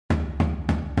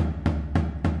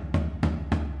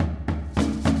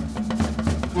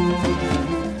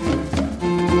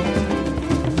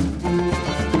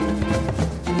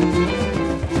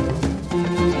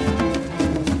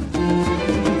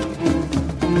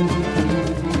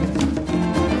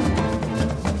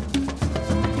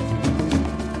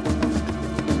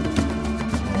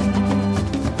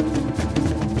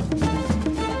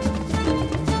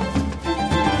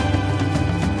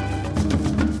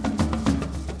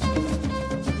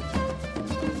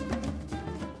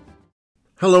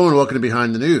Hello and welcome to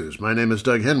Behind the News. My name is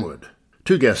Doug Henwood.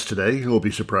 Two guests today you will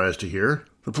be surprised to hear.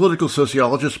 The political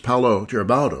sociologist Paolo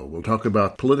Gerbaldo will talk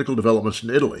about political developments in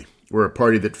Italy, where a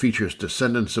party that features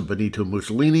descendants of Benito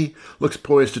Mussolini looks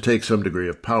poised to take some degree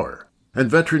of power. And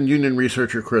veteran union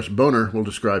researcher Chris Bohner will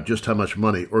describe just how much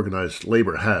money organized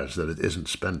labor has that it isn't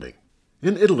spending.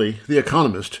 In Italy, the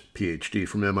economist, Ph.D.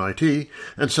 from MIT,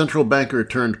 and central banker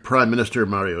turned Prime Minister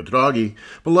Mario Draghi,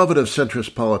 beloved of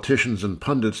centrist politicians and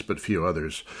pundits but few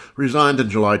others, resigned on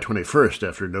July 21st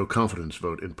after no confidence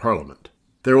vote in Parliament.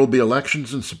 There will be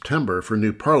elections in September for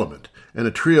new Parliament, and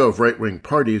a trio of right-wing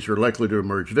parties are likely to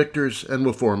emerge victors and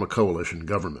will form a coalition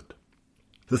government.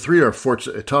 The three are Forza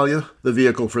Italia, the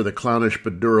vehicle for the clownish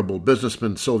but durable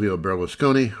businessman Silvio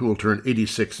Berlusconi, who will turn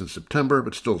 86 in September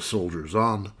but still soldiers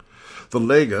on; the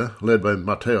Lega, led by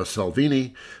Matteo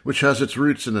Salvini, which has its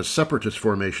roots in a separatist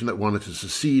formation that wanted to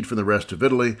secede from the rest of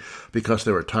Italy because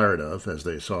they were tired of, as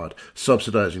they saw it,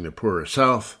 subsidizing the poorer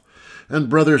south; and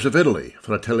Brothers of Italy,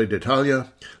 Fratelli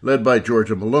d'Italia, led by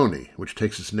Giorgia Meloni, which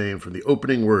takes its name from the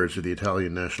opening words of the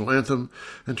Italian national anthem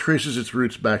and traces its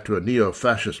roots back to a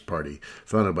neo-fascist party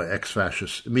founded by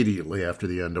ex-fascists immediately after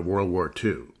the end of World War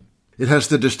II. It has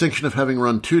the distinction of having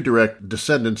run two direct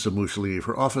descendants of Mussolini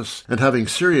for office and having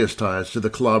serious ties to the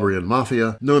Calabrian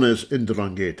mafia known as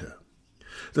 'Ndrangheta.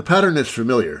 The pattern is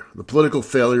familiar: the political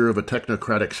failure of a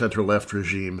technocratic center-left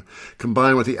regime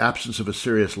combined with the absence of a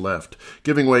serious left,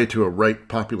 giving way to a right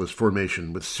populist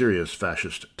formation with serious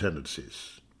fascist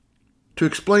tendencies. To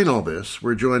explain all this,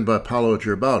 we're joined by Paolo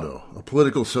Gerbaldo, a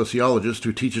political sociologist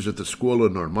who teaches at the Scuola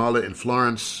Normale in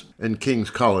Florence and King's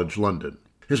College, London.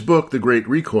 His book, The Great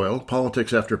Recoil,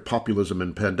 Politics After Populism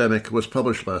and Pandemic, was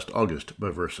published last August by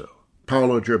Verso.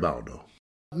 Paolo Gerbaldo.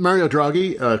 Mario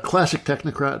Draghi, a classic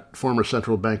technocrat, former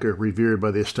central banker revered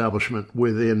by the establishment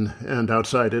within and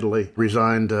outside Italy,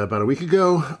 resigned about a week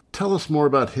ago. Tell us more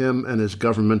about him and his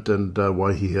government and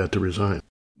why he had to resign.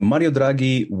 Mario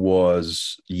Draghi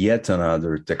was yet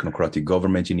another technocratic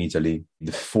government in Italy,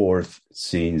 the fourth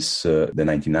since the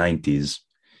 1990s.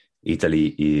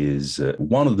 Italy is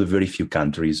one of the very few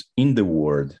countries in the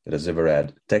world that has ever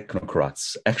had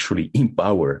technocrats actually in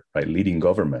power, right, leading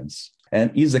governments, and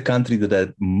is the country that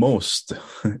had most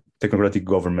technocratic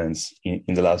governments in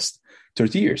the last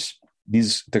 30 years.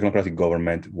 This technocratic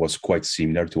government was quite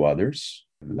similar to others,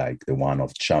 like the one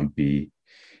of Ciampi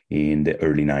in the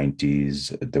early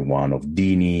 90s, the one of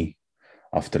Dini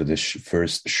after the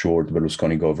first short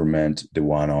Berlusconi government, the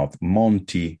one of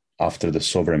Monti after the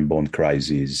sovereign bond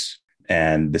crisis.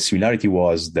 And the similarity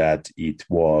was that it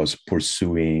was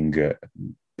pursuing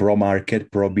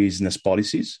pro-market, pro-business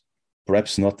policies,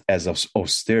 perhaps not as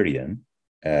austerian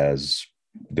as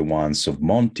the ones of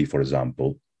Monti, for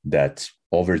example, that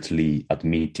overtly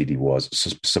admitted it was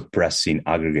suppressing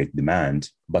aggregate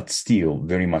demand, but still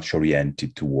very much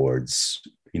oriented towards,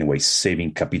 in a way,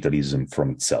 saving capitalism from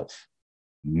itself.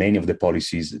 Many of the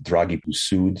policies Draghi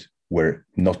pursued were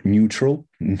not neutral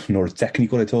nor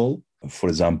technical at all. For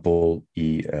example,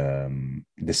 he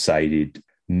decided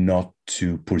not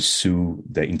to pursue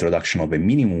the introduction of a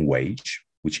minimum wage,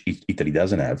 which Italy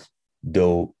doesn't have,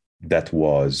 though that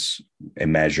was a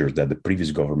measure that the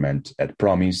previous government had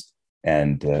promised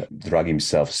and Draghi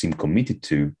himself seemed committed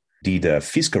to. Did a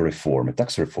fiscal reform, a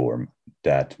tax reform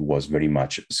that was very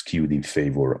much skewed in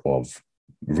favor of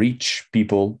rich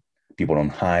people on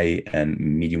high and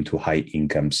medium to high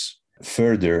incomes.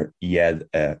 Further, he had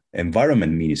an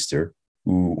environment minister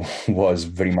who was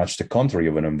very much the contrary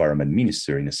of an environment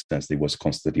minister, in a sense that he was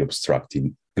constantly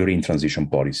obstructing green transition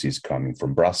policies coming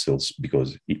from Brussels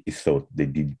because he thought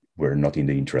they were not in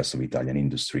the interest of Italian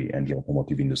industry and the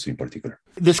automotive industry in particular.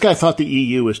 This guy thought the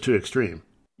EU was too extreme.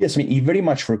 Yes, I mean, he very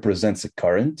much represents a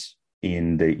current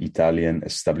in the Italian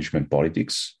establishment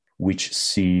politics, which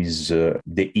sees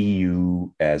the EU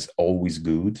as always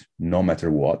good, no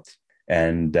matter what,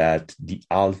 and that the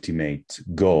ultimate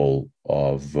goal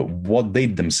of what they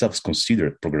themselves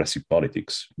consider progressive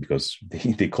politics, because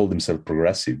they call themselves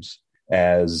progressives,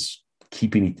 as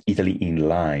keeping Italy in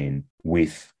line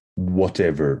with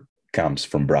whatever comes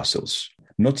from Brussels,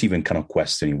 not even kind of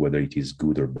questioning whether it is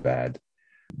good or bad.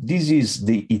 This is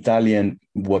the Italian,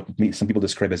 what some people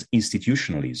describe as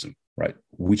institutionalism, right?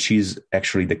 which is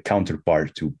actually the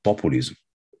counterpart to populism.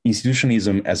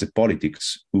 Institutionalism as a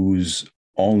politics whose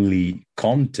only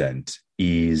content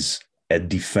is a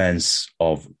defense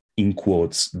of, in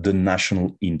quotes, the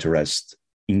national interest,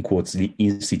 in quotes, the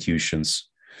institutions.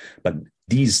 But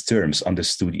these terms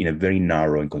understood in a very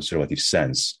narrow and conservative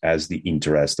sense as the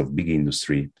interest of big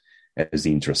industry, as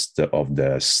the interest of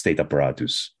the state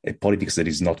apparatus, a politics that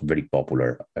is not very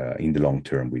popular in the long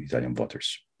term with Italian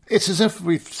voters. It's as if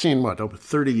we've seen, over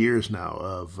 30 years now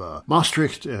of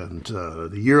Maastricht and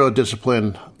the Euro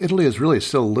discipline. Italy is really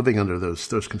still living under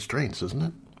those constraints, isn't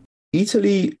it?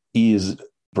 Italy is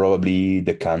probably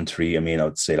the country, I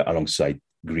would say alongside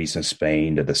Greece and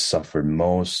Spain, that has suffered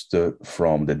most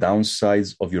from the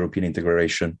downsides of European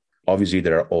integration. Obviously,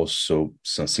 there are also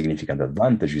some significant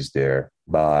advantages there,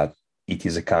 but it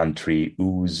is a country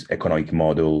whose economic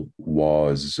model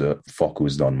was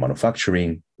focused on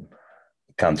manufacturing,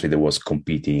 a country that was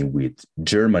competing with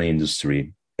German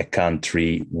industry, a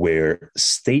country where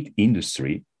state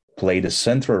industry played a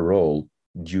central role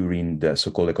during the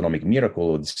so-called economic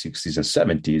miracle of the 60s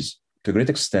and 70s, to a great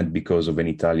extent because of an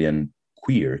Italian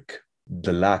quirk,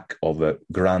 the lack of a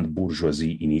grand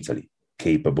bourgeoisie in Italy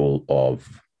capable of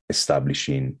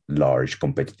establishing large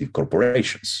competitive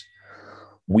corporations,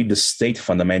 with the state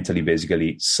fundamentally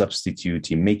basically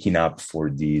substituting, making up for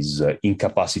this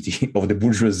incapacity of the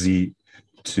bourgeoisie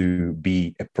to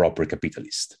be a proper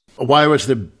capitalist. Why was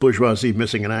the bourgeoisie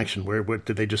missing in action? Where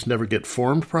did they just never get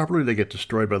formed properly? Did they get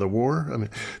destroyed by the war?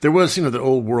 There was, the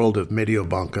old world of Medio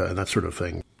Banca and that sort of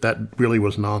thing. That really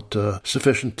was not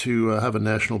sufficient to have a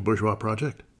national bourgeois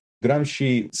project.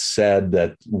 Gramsci said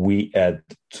that we had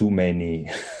too many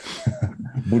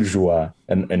bourgeois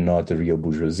and not a real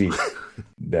bourgeoisie,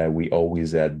 that we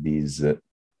always had these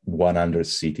 100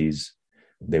 cities.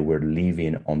 They were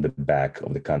living on the back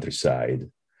of the countryside,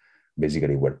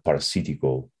 basically were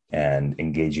parasitical and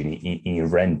engaging in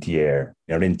rentier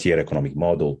economic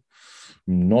model,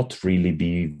 not really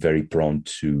be very prone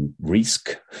to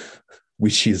risk,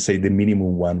 which is, say, the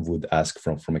minimum one would ask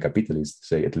from a capitalist,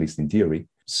 say, at least in theory.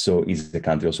 So it's the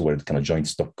country also where kind of joint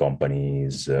stock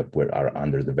companies where are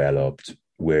underdeveloped,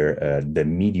 where the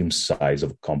medium size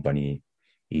of a company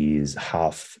is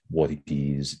half what it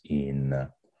is in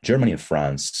Germany and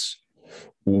France,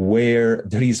 where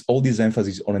there is all this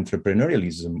emphasis on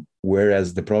entrepreneurialism,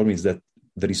 whereas the problem is that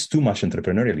there is too much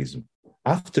entrepreneurialism.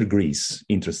 After Greece,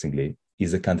 interestingly,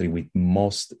 is the country with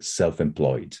most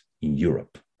self-employed in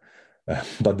Europe.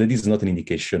 But that is not an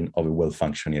indication of a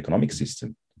well-functioning economic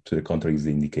system. To the contrary, it's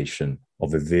the indication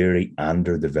of a very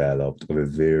underdeveloped, of a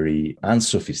very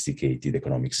unsophisticated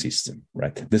economic system,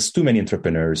 right? There's too many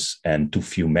entrepreneurs and too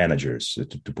few managers,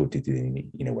 to put it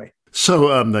in a way.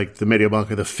 So like the Medio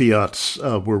Banca, the Fiats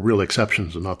were real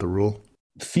exceptions and not the rule?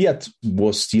 Fiat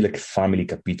was still a family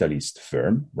capitalist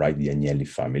firm, right? The Agnelli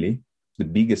family. The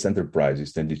biggest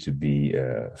enterprises tended to be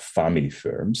family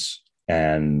firms,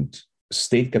 and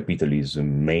state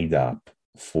capitalism made up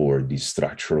for the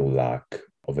structural lack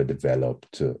of a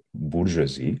developed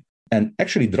bourgeoisie. And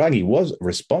actually, Draghi was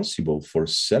responsible for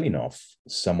selling off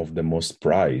some of the most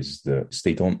prized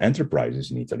state-owned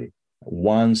enterprises in Italy,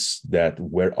 ones that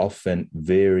were often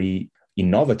very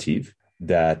innovative,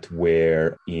 that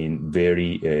were in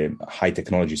very high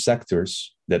technology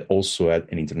sectors, that also had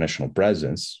an international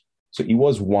presence. So it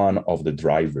was one of the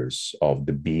drivers of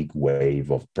the big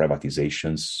wave of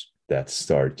privatizations that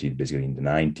started basically in the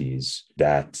 90s,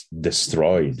 that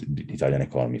destroyed the Italian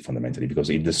economy fundamentally, because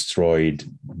it destroyed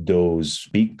those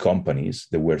big companies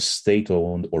that were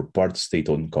state-owned or part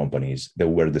state-owned companies that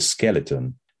were the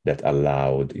skeleton that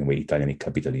allowed, in a way, Italian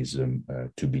capitalism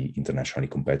to be internationally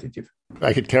competitive.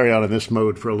 I could carry on in this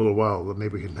mode for a little while, but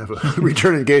maybe we can have a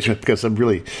return engagement, because I'm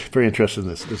really very interested in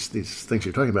these things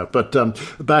you're talking about. But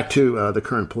back to the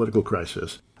current political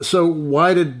crisis. So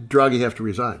why did Draghi have to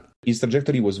resign? His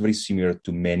trajectory was very similar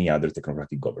to many other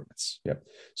technocratic governments. Yeah.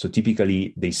 So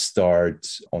typically, they start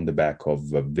on the back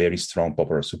of a very strong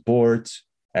popular support.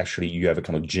 Actually, you have a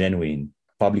kind of genuine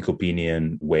public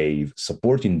opinion wave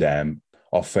supporting them,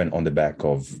 often on the back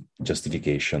of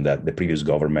justification that the previous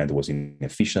government was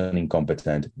inefficient,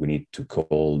 incompetent. We need to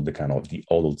call the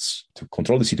odds to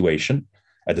control the situation.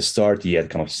 At the start, he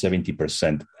had kind of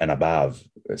 70% and above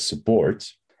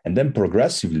support. And then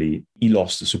progressively, he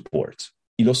lost support.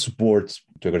 He lost support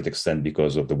to a great extent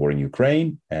because of the war in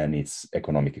Ukraine and its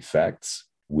economic effects,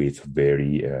 with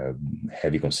very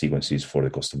heavy consequences for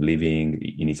the cost of living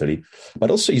in Italy.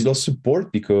 But also, he lost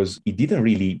support because he didn't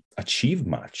really achieve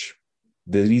much.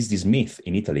 There is this myth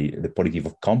in Italy, the politics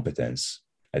of competence,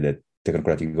 that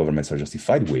technocratic governments are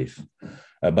justified with.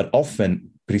 But often,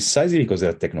 precisely because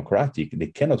they're technocratic, they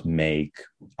cannot make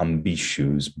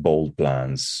ambitious, bold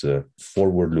plans,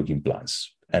 forward-looking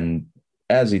plans. And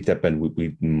as it happened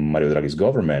with Mario Draghi's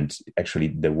government, actually,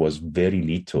 there was very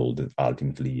little that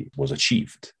ultimately was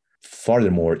achieved.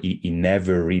 Furthermore, he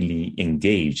never really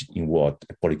engaged in what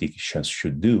politicians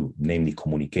should do, namely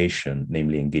communication,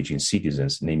 namely engaging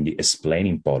citizens, namely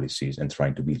explaining policies and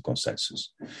trying to build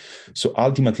consensus. So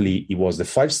ultimately, it was the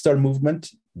Five-Star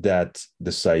Movement that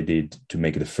decided to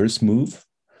make the first move.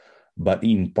 But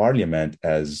in parliament,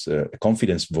 as a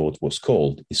confidence vote was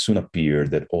called, it soon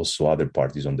appeared that also other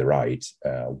parties on the right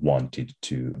wanted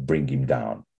to bring him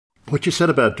down. What you said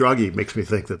about Draghi makes me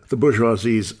think that the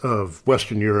bourgeoisies of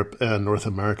Western Europe and North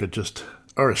America just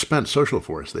are a spent social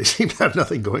force. They seem to have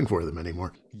nothing going for them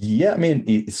anymore. Yeah, I mean,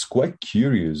 it's quite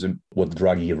curious what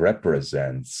Draghi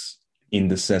represents, in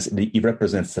the sense that he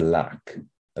represents a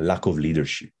lack of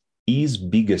leadership. His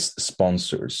biggest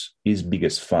sponsors, his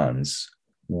biggest funds,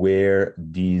 were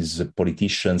these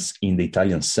politicians in the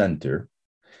Italian center,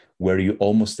 where you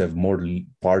almost have more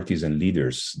parties and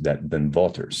leaders than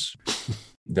voters.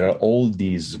 There are all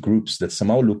these groups that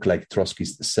somehow look like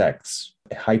Trotskyist sects,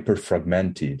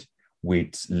 hyper-fragmented,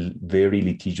 with very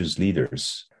litigious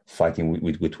leaders fighting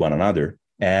with one another.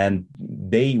 And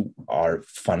they are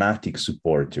fanatic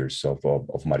supporters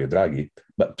of Mario Draghi,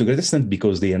 but to a great extent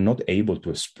because they are not able to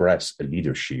express a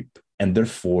leadership. And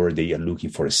therefore, they are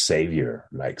looking for a savior,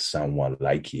 like someone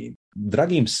like him.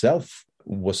 Draghi himself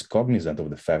was cognizant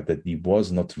of the fact that he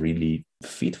was not really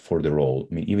fit for the role.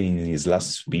 I mean, even in his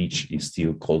last speech, he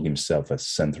still called himself a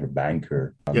central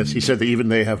banker. Yes, he said that even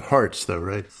they have hearts, though,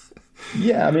 right?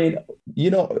 Yeah, I mean,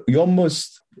 you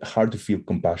almost hard to feel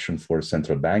compassion for a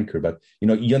central banker, but,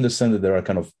 you understand that there are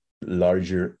kind of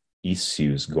larger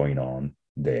issues going on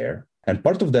there. And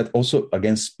part of that also,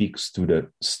 again, speaks to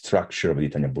the structure of the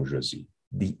Italian bourgeoisie,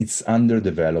 its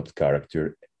underdeveloped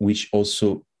character, which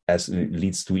also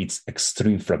leads to its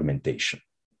extreme fragmentation.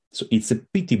 So it's a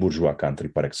petty bourgeois country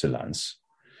par excellence.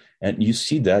 And you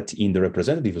see that in the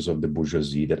representatives of the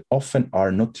bourgeoisie that often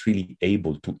are not really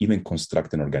able to even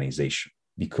construct an organization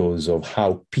because of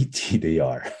how petty they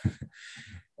are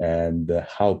and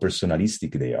how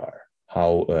personalistic they are,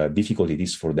 how difficult it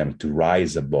is for them to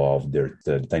rise above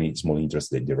the tiny small interests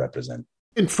that they represent.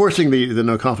 Enforcing the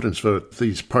no-confidence vote,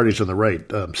 these parties on the right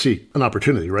see an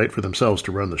opportunity, right, for themselves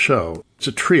to run the show. It's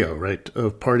a trio, right,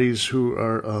 of parties who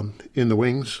are in the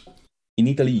wings. In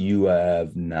Italy, you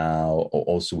have now,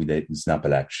 also with the snap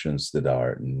elections that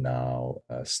are now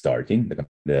starting,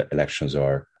 the elections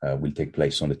will take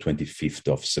place on the 25th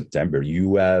of September.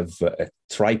 You have a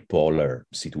tripolar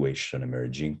situation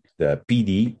emerging. The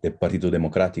PD, the Partito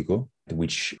Democratico,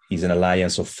 which is an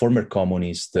alliance of former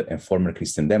communists and former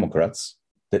Christian Democrats,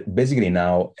 that basically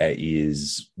now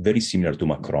is very similar to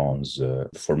Macron's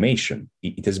formation.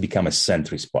 It has become a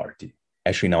centrist party.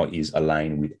 Actually now is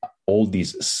aligned with all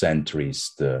these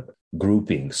centrist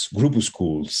groupings,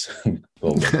 groupuscules.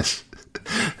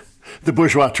 The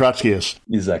bourgeois Trotskyists.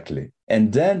 Exactly.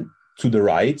 And then to the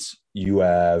right, you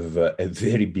have a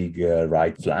very big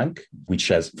right flank, which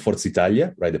has Forza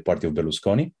Italia, right, the party of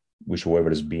Berlusconi, which, however,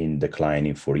 has been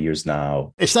declining for years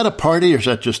now. Is that a party or is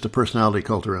that just a personality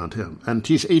cult around him? And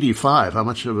he's 85. How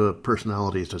much of a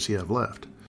personality does he have left?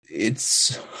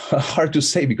 It's hard to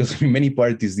say because many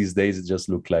parties these days just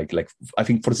look like I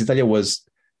think Forza Italia was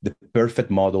the perfect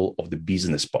model of the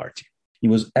business party. It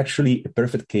was actually a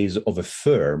perfect case of a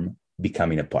firm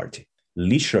becoming a party,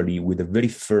 literally with the very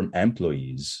firm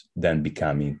employees then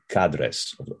becoming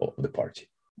cadres of the party.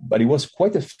 But it was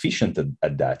quite efficient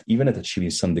at that, even at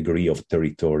achieving some degree of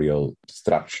territorial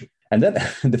structure. And then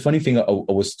the funny thing I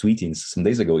was tweeting some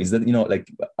days ago is that,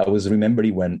 I was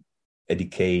remembering when a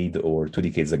decade or 2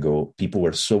 decades ago, people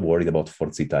were so worried about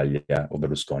Forza Italia of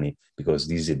Berlusconi because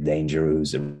this is a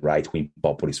dangerous right-wing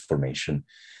populist formation.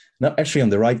 Now, actually, on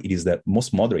the right, it is the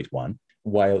most moderate one,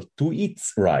 while to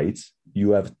its right,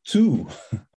 you have two,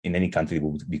 in any country,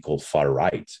 would be called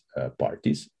far-right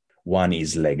parties. One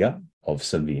is Lega of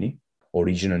Salvini,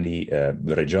 originally a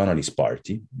regionalist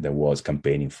party that was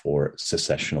campaigning for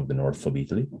secession of the north of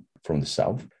Italy from the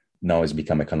south. Now it's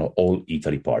become a kind of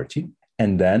all-Italy party.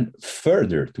 And then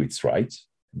further to its right,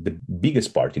 the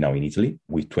biggest party now in Italy,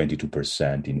 with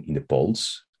 22% in the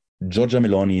polls, Giorgia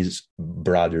Meloni's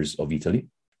Brothers of Italy,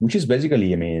 which is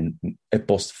basically, a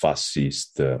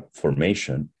post-fascist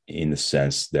formation in the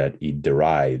sense that it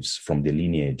derives from the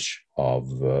lineage of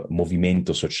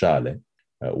Movimento Sociale,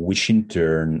 which in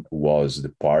turn was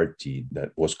the party that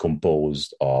was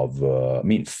composed of,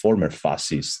 former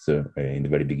fascists in the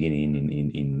very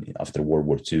beginning, after World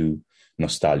War II,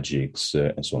 nostalgics,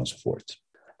 and so on and so forth.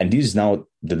 And this is now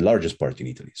the largest party in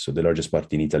Italy. So the largest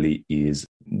party in Italy is,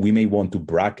 we may want to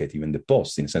bracket even the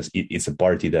Post. In a sense, it's a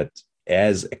party that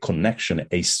has a connection,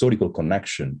 a historical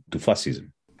connection to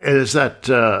fascism. And is that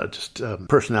just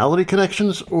personality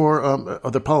connections or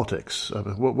other politics?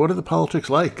 What are the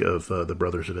politics like of the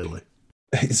Brothers of Italy?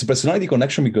 It's a personality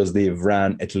connection because they've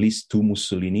ran at least 2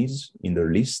 Mussolinis in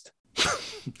their list.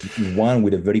 One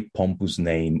with a very pompous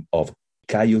name of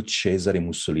Caio Cesare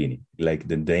Mussolini, like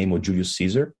the name of Julius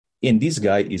Caesar. And this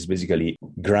guy is basically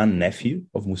grandnephew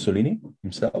of Mussolini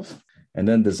himself. And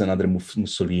then there's another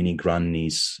Mussolini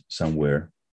grandniece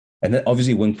somewhere. And then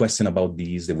obviously when questioned about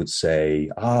these, they would say,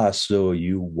 so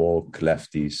you woke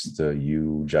leftist,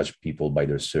 you judge people by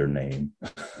their surname.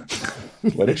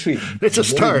 But actually... it's a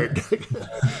start.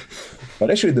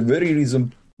 But actually the very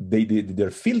reason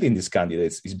they're fielding these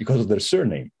candidates is because of their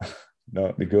surname.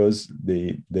 No, because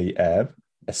they have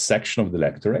a section of the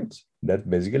electorate that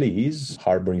basically is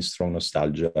harboring strong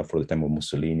nostalgia for the time of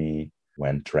Mussolini,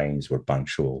 when trains were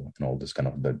punctual and all this kind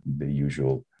of the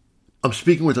usual. I'm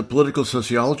speaking with a political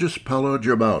sociologist, Paolo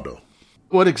Gerbaldo.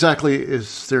 What exactly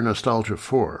is their nostalgia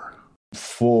for?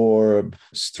 For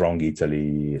strong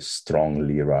Italy, strong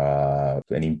lira,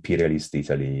 an imperialist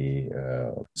Italy,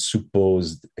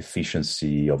 supposed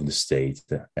efficiency of the state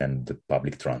and the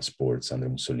public transports under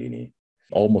Mussolini.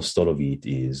 Almost all of it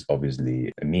is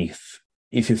obviously a myth.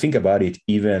 If you think about it,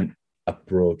 even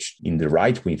approached in the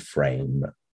right-wing frame,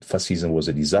 fascism was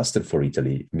a disaster for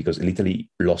Italy because Italy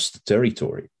lost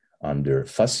territory under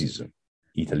fascism.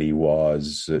 Italy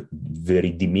was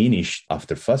very diminished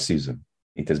after fascism.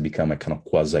 It has become a kind of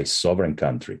quasi-sovereign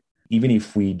country. Even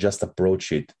if we just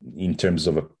approach it in terms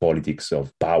of a politics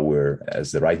of power,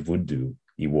 as the right would do,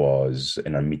 it was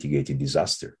an unmitigated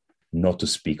disaster. Not to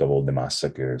speak of all the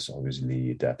massacres,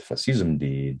 obviously, that fascism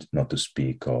did, not to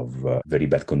speak of very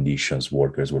bad conditions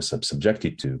workers were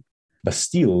subjected to. But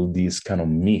still, this kind of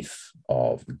myth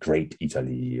of great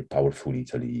Italy, powerful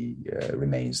Italy,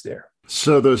 remains there.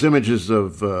 So those images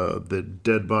of the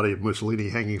dead body of Mussolini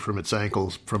hanging from its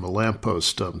ankles from a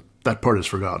lamppost, that part is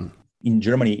forgotten. In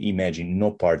Germany, imagine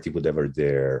no party would ever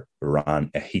dare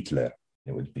run a Hitler.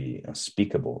 It would be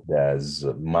unspeakable. There's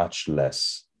much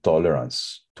less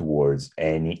tolerance towards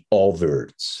any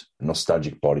overt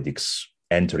nostalgic politics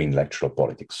entering electoral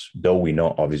politics. Though we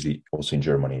know, obviously, also in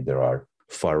Germany, there are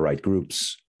far-right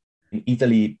groups. In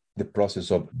Italy, the process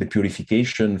of the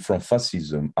purification from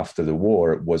fascism after the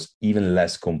war was even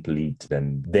less complete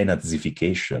than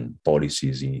denazification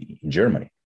policies in Germany.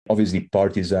 Obviously,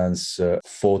 partisans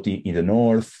fought in the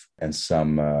north and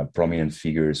some prominent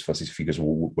figures, fascist figures,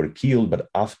 were killed. But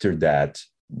after that,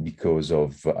 because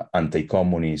of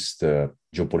anti-communist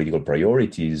geopolitical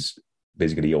priorities,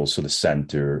 basically also the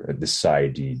center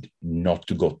decided not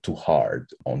to go too hard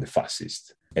on the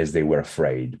fascists, as they were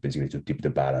afraid basically to tip the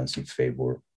balance in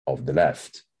favor of the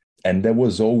left. And there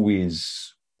was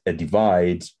always a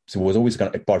divide. So it was always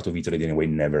kind of a part of Italy that in a way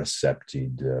never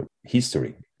accepted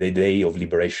history. The Day of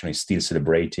Liberation is still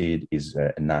celebrated, is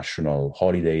a national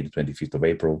holiday, the 25th of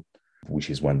April, which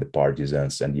is when the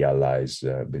partisans and the allies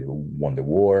won the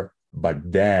war.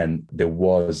 But then there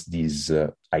was this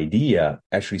idea,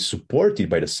 actually supported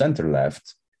by the center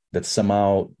left, that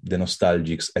somehow the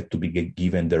nostalgics had to be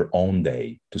given their own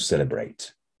day to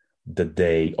celebrate, the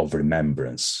Day of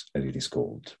Remembrance, as it is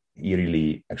called. He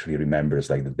really actually remembers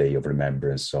like the Day of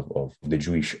Remembrance of the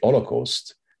Jewish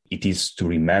Holocaust. It is to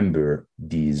remember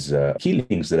these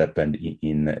killings that happened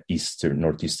in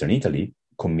northeastern Italy,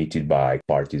 committed by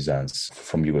partisans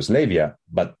from Yugoslavia,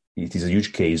 but it is a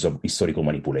huge case of historical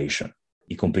manipulation.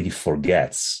 He completely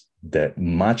forgets the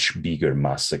much bigger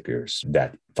massacres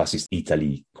that fascist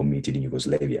Italy committed in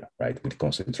Yugoslavia, right? With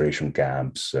concentration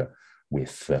camps,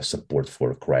 with support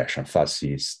for Croatian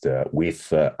fascists,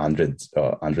 with hundreds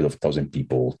of thousands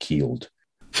people killed.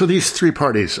 So these three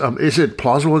parties, is it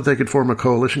plausible that they could form a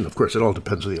coalition? Of course, it all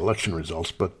depends on the election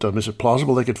results, but is it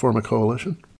plausible they could form a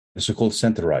coalition? The so-called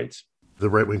center-right. The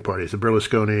right-wing parties, the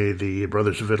Berlusconi, the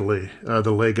Brothers of Italy,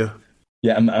 the Lega.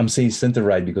 Yeah, I'm saying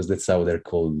center-right because that's how they're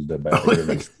called by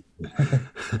the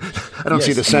I don't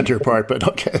see the center part, but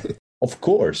okay. Of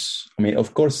course. I mean,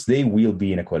 of course, they will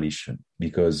be in a coalition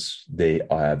because they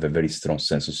have a very strong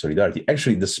sense of solidarity.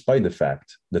 Actually, despite the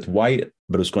fact that while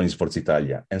Berlusconi's Forza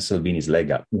Italia and Salvini's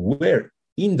Lega were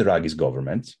in Draghi's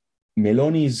government,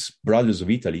 Meloni's Brothers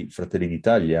of Italy, Fratelli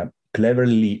d'Italia,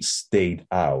 cleverly stayed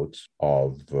out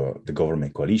of the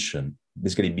government coalition,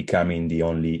 basically becoming the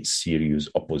only serious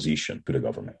opposition to the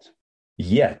government.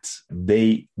 Yet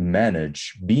they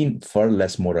manage, being far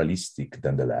less moralistic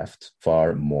than the left,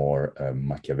 far more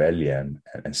Machiavellian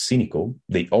and cynical,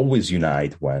 they always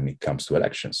unite when it comes to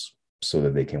elections. so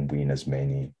that they can win as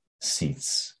many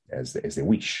seats as they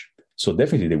wish. So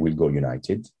definitely they will go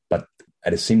united, but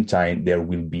at the same time, there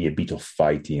will be a bit of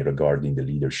fighting regarding the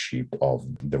leadership of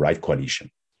the right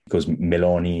coalition. Because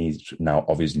Meloni now,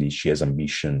 obviously, she has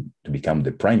ambition to become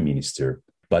the prime minister,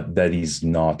 but that is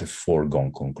not a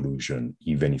foregone conclusion,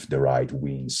 even if the right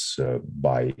wins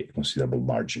by a considerable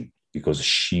margin, because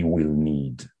she will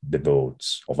need the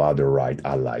votes of other right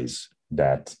allies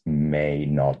that may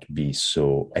not be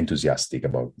so enthusiastic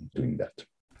about doing that.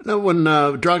 Now, when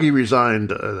Draghi resigned,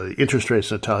 the interest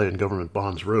rates in Italian government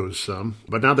bonds rose some,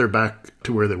 but now they're back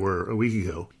to where they were a week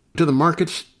ago. To the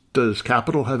markets, does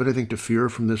capital have anything to fear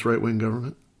from this right-wing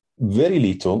government? Very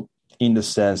little, in the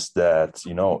sense that,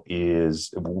 we know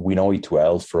it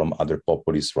well from other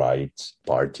populist right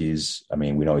parties. I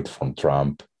mean, we know it from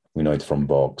Trump, we know it from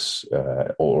Vox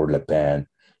or Le Pen.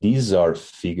 These are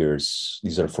figures,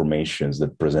 these are formations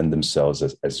that present themselves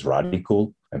as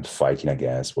radical and fighting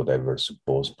against whatever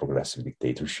supposed progressive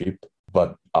dictatorship.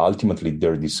 But ultimately,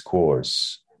 their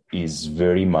discourse is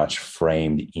very much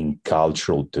framed in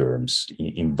cultural terms,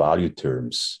 in value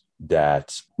terms,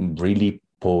 that really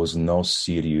pose no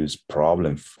serious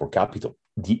problem for capital.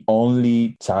 The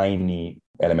only tiny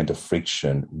element of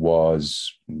friction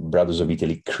was Brothers of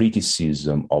Italy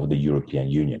criticism of the European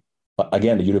Union.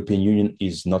 Again, the European Union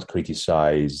is not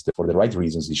criticized for the right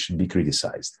reasons it should be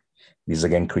criticized. It is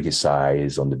again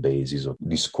criticized on the basis of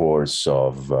discourse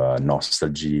of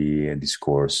nostalgia,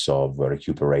 discourse of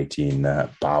recuperating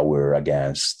power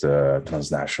against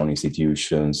transnational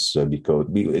institutions, because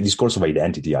a discourse of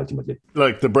identity, ultimately.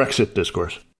 Like the Brexit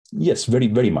discourse. Yes, very,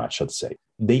 very much, I'd say.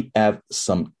 They have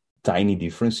some tiny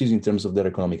differences in terms of their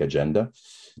economic agenda,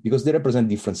 because they represent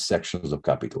different sections of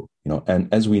capital.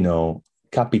 And as we know,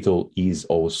 capital is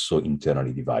also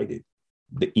internally divided.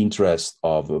 The interest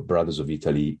of Brothers of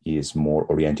Italy is more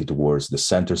oriented towards the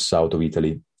center-south of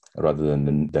Italy rather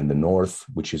than the north,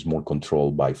 which is more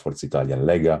controlled by Forza Italia and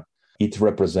Lega. It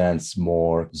represents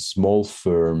more small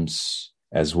firms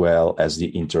as well as the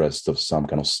interest of some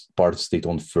kind of part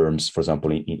state-owned firms, for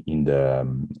example, in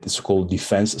the so-called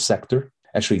defense sector.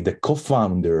 Actually, the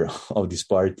co-founder of this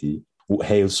party, who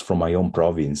hails from my own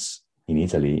province in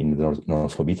Italy, in the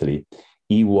north of Italy,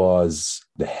 he was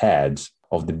the head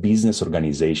of the business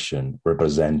organization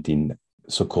representing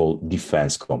so-called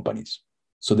defense companies.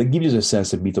 So that gives you a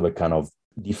sense, a bit of a kind of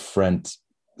different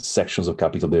sections of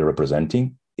capital they're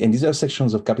representing. And these are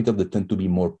sections of capital that tend to be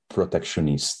more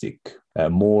protectionistic,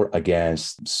 more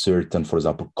against certain, for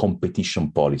example,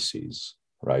 competition policies,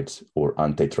 right? Or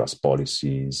antitrust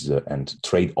policies and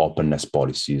trade openness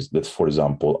policies that, for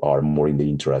example, are more in the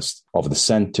interest of the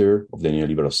center, of the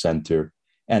neoliberal center,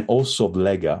 and also of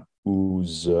Lega,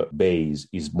 whose base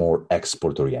is more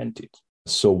export-oriented.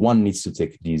 So one needs to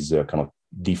take these kind of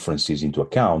differences into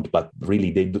account, but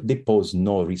really they pose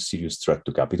no serious threat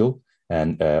to capital,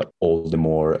 and all the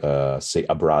more,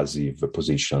 abrasive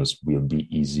positions will be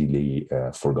easily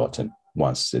forgotten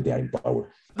once they are in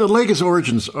power. The Lega's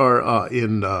origins are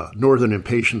in northern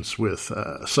impatience with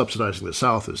subsidizing the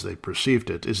South as they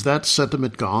perceived it. Is that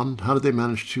sentiment gone? How did they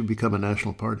manage to become a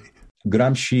national party?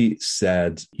 Gramsci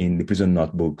said in the Prison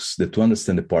Notebooks that to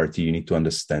understand the party, you need to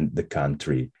understand the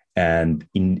country. And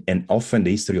often the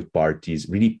history of parties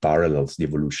really parallels the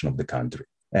evolution of the country.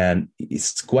 And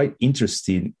it's quite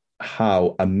interesting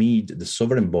how, amid the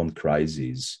sovereign bond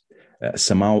crisis,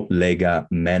 somehow Lega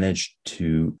managed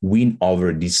to win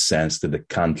over this sense that the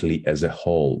country as a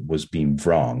whole was being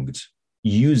wronged,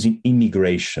 using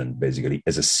immigration basically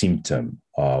as a symptom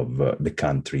of the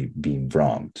country being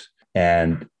wronged.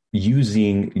 And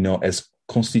using, as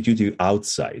constitutive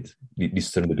outside,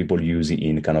 this term that people use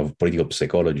in kind of political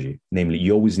psychology, namely,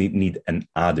 you always need an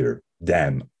other,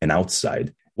 them, an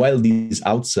outside. While this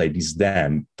outside, this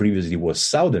them, previously was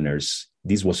Southerners,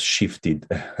 this was shifted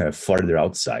further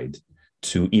outside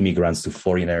to immigrants, to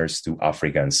foreigners, to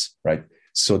Africans, right?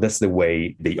 So that's the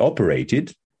way they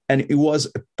operated. And it was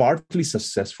a partly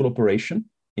successful operation,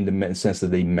 in the sense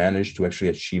that they managed to actually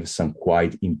achieve some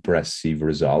quite impressive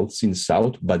results in the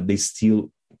South, but they still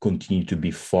continue to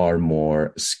be far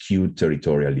more skewed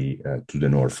territorially to the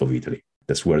north of Italy.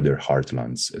 That's where their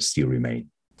heartlands still remain.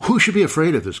 Who should be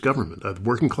afraid of this government?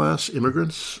 Working class,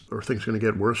 immigrants? Or are things going to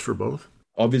get worse for both?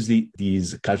 Obviously,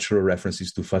 these cultural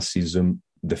references to fascism,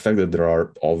 the fact that there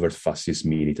are overt fascist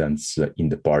militants in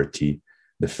the party,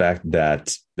 the fact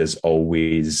that there's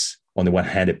always, on the one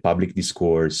hand, a public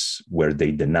discourse where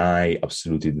they deny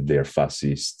absolutely that they're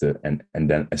fascist. And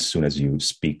then as soon as you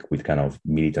speak with kind of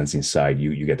militants inside,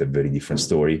 you get a very different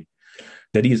story.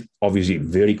 That is obviously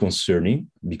very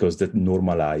concerning, because that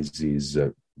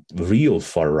normalizes real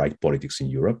far-right politics in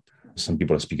Europe. Some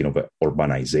people are speaking of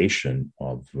urbanization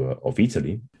of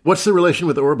Italy. What's the relation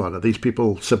with Orban? Are these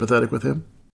people sympathetic with him?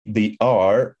 They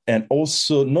are, and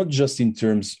also not just in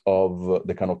terms of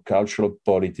the kind of cultural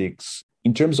politics.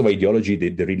 In terms of ideology,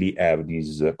 they really have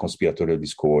this conspiratorial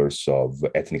discourse of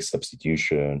ethnic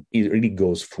substitution. It really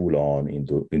goes full on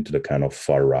into the kind of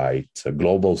far right,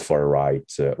 global far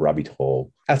right rabbit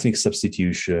hole. Ethnic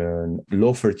substitution,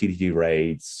 low fertility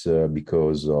rates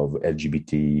because of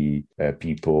LGBT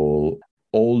people.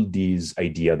 All these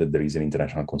idea that there is an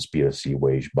international conspiracy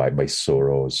waged by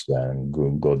Soros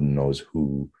and God knows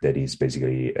who that is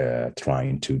basically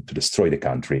trying to destroy the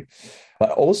country.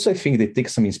 But also, I think they take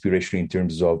some inspiration in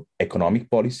terms of economic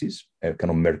policies, a kind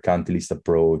of mercantilist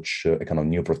approach, a kind of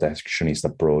neo-protectionist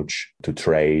approach to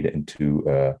trade and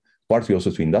to partly also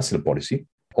to industrial policy.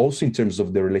 Also in terms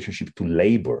of the relationship to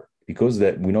labor, because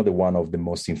we know that one of the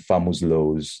most infamous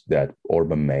laws that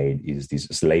Orban made is this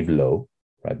slave law,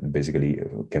 right? Basically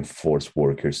can force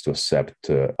workers to accept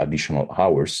additional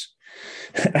hours.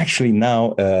 Actually,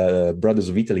 now Brothers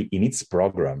of Italy, in its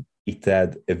program, it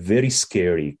had a very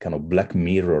scary kind of Black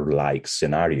Mirror-like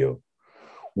scenario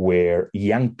where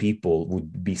young people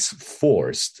would be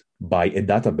forced by a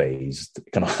database,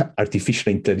 kind of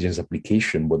artificial intelligence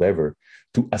application, whatever,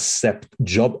 to accept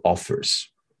job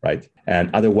offers, right?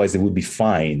 And otherwise they would be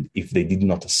fined if they did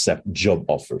not accept job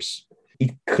offers.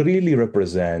 It clearly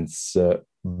represents,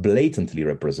 blatantly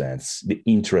represents the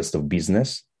interest of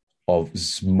business, of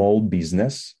small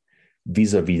business,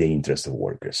 vis-a-vis the interest of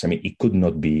workers. I mean, it could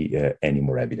not be any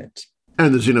more evident.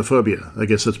 And the xenophobia, I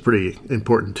guess that's pretty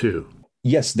important too.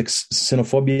 Yes, the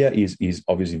xenophobia is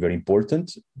obviously very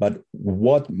important, but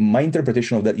what my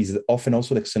interpretation of that is that often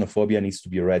also the xenophobia needs to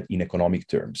be read in economic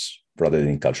terms rather than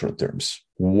in cultural terms.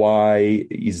 Why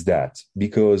is that?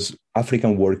 Because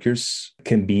African workers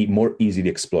can be more easily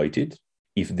exploited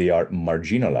if they are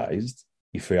marginalized,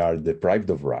 if they are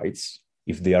deprived of rights,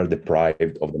 if they are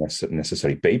deprived of the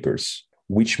necessary papers,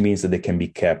 which means that they can be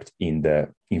kept in the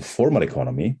informal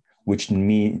economy, which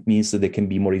means that they can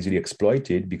be more easily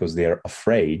exploited because they are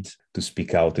afraid to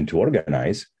speak out and to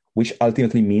organize, which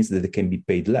ultimately means that they can be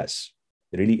paid less.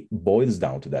 It really boils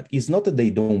down to that. It's not that they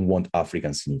don't want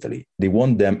Africans in Italy. They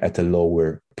want them at a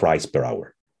lower price per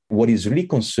hour. What is really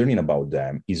concerning about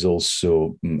them is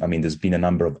also, there's been a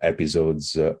number of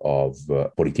episodes of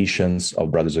politicians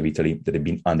of Brothers of Italy that have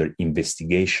been under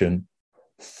investigation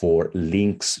for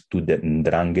links to the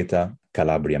 'Ndrangheta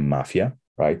Calabrian mafia,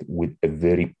 right, with a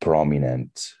very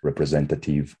prominent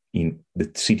representative in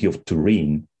the city of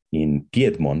Turin in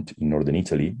Piedmont in northern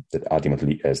Italy that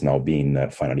ultimately has now been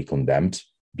finally condemned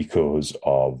because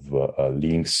of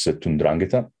links to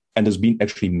 'Ndrangheta. And there's been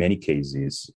actually many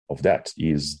cases of that.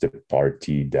 Is the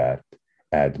party that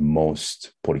had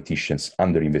most politicians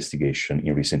under investigation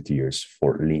in recent years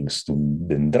for links to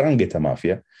the 'Ndrangheta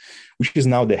mafia, which is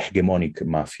now the hegemonic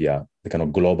mafia, the kind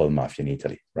of global mafia in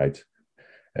Italy, right?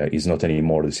 Is not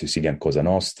anymore the Sicilian Cosa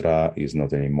Nostra, is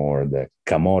not anymore the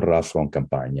Camorra from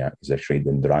Campania, is actually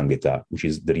the 'Ndrangheta, which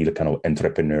is the real kind of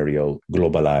entrepreneurial,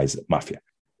 globalized mafia.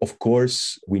 Of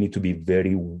course, we need to be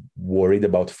very worried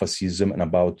about fascism and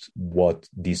about what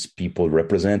these people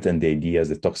represent and the ideas,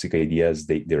 the toxic ideas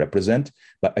they represent.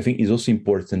 But I think it's also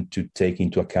important to take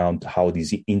into account how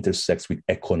this intersects with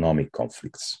economic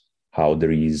conflicts, how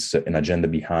there is an agenda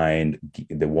behind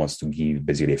that wants to give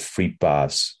basically a free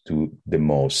pass to the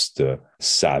most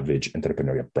savage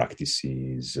entrepreneurial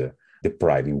practices,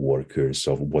 depriving workers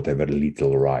of whatever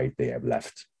little right they have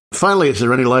left. Finally, is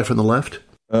there any life on the left?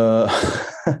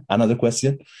 Another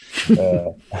question.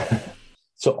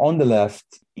 So on the left,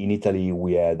 in Italy,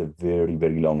 we had a very,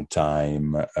 very long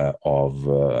time of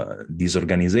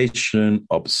disorganization,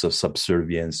 of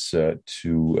subservience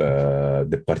to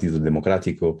the Partito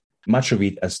Democratico. Much of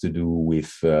it has to do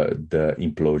with the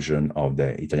implosion of the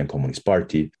Italian Communist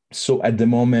Party. So at the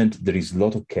moment, there is a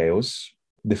lot of chaos.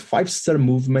 The Five Star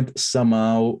Movement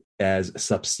somehow has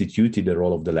substituted the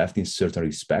role of the left in certain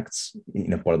respects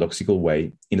in a paradoxical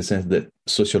way, in the sense that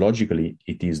sociologically,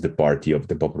 it is the party of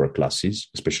the popular classes,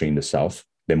 especially in the South,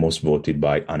 the most voted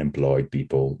by unemployed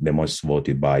people, the most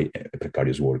voted by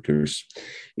precarious workers.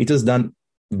 It has done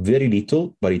very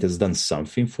little, but it has done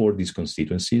something for these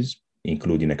constituencies,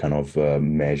 including a kind of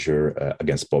measure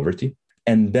against poverty.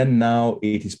 And then now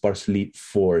it is partially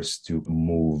forced to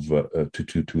move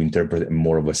to interpret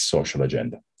more of a social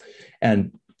agenda.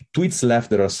 And to its left,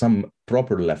 there are some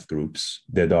proper left groups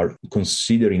that are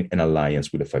considering an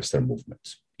alliance with the Five Star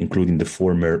Movement, including the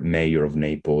former mayor of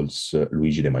Naples,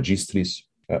 Luigi De Magistris,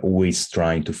 who is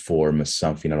trying to form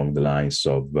something along the lines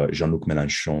of Jean-Luc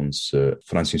Mélenchon's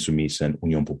France Insoumise and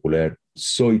Union Populaire.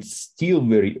 So it's still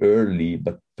very early,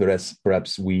 but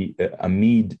perhaps we,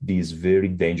 amid this very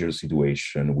dangerous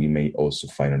situation, we may also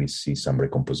finally see some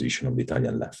recomposition of the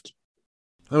Italian left.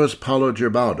 That was Paolo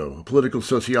Gerbaudo, a political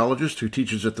sociologist who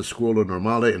teaches at the Scuola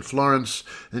Normale in Florence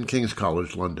and King's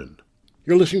College London.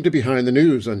 You're listening to Behind the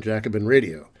News on Jacobin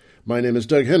Radio. My name is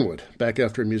Doug Henwood, back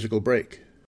after a musical break.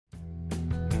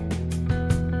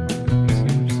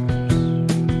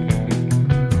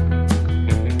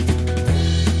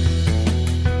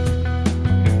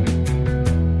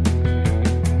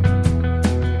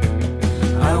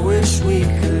 I wish we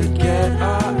could get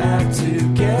our act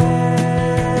together,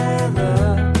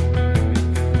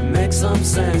 make some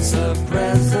sense of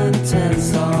present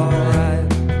tense, alright.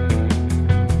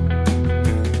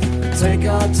 Take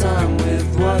our time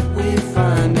with what we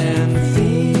find and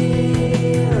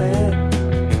feel it.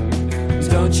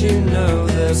 Don't you know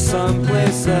there's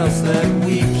someplace else that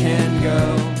we can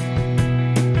go?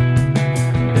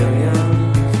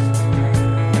 Billions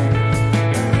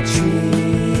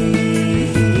trees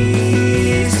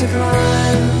to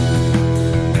climb.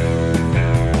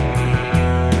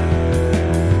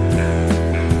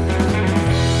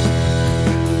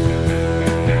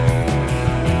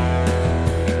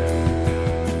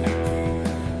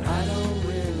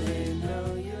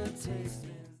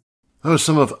 That was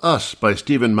Some of Us by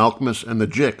Stephen Malkmus and the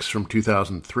Jicks from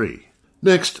 2003.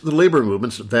 Next, the labor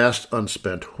movement's vast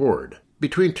unspent hoard.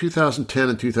 Between 2010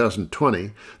 and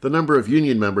 2020, the number of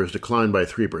union members declined by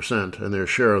 3%, and their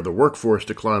share of the workforce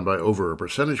declined by over a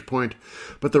percentage point,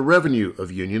 but the revenue of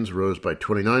unions rose by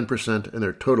 29%, and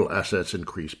their total assets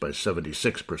increased by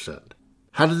 76%.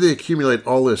 How did they accumulate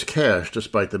all this cash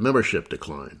despite the membership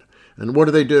decline? And what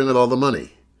are they doing with all the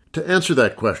money? To answer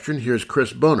that question, here's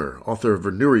Chris Bohner, author of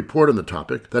a new report on the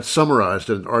topic that's summarized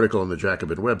in an article on the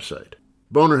Jacobin website.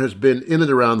 Bohner has been in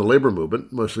and around the labor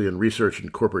movement, mostly in research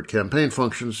and corporate campaign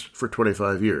functions, for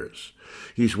 25 years.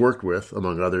 He's worked with,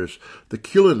 among others, the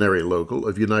culinary local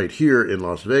of Unite Here in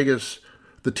Las Vegas,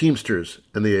 the Teamsters,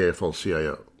 and the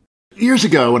AFL-CIO. Years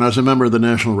ago, when I was a member of the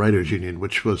National Writers Union,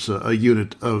 which was a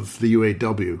unit of the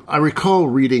UAW, I recall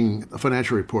reading a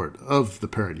financial report of the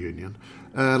parent union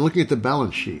and looking at the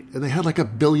balance sheet, and they had like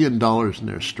 $1 billion in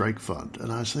their strike fund.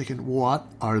 And I was thinking, what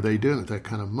are they doing with that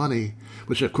kind of money?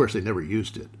 Which, of course, they never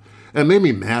used it. And it made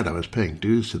me mad I was paying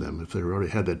dues to them if they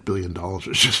already had that $1 billion. It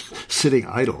was just sitting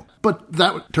idle. But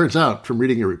that turns out, from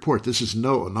reading your report, this is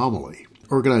no anomaly.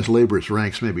 Organized labor's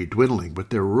ranks may be dwindling,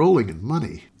 but they're rolling in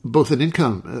money, both in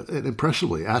income and,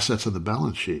 impressively, assets on the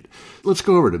balance sheet. Let's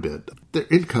go over it a bit. Their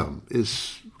income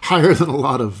is higher than a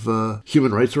lot of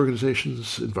human rights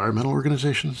organizations, environmental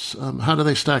organizations. How do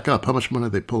they stack up? How much money are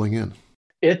they pulling in?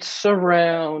 It's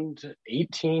around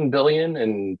 $18 billion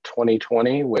in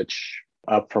 2020, which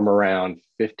up from around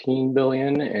 $15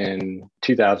 billion in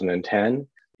 2010.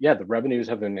 Yeah, the revenues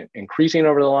have been increasing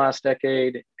over the last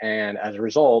decade. And as a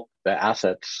result, the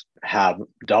assets have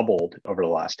doubled over the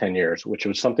last 10 years, which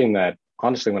was something that,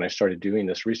 honestly, when I started doing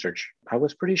this research, I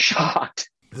was pretty shocked.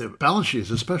 The balance sheet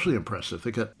is especially impressive. They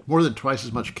got more than twice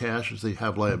as much cash as they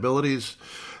have liabilities.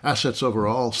 Assets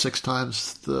overall, 6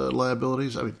 times the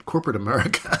liabilities. I mean, corporate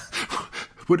America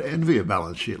would envy a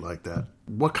balance sheet like that.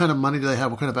 What kind of money do they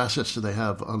have? What kind of assets do they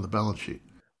have on the balance sheet?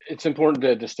 It's important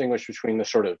to distinguish between the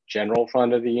sort of general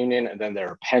fund of the union and then there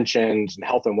are pensions and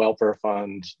health and welfare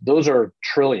funds. Those are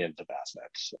trillions of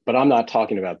assets, but I'm not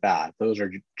talking about that. Those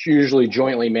are usually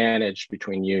jointly managed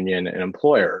between union and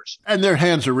employers. And their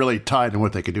hands are really tied in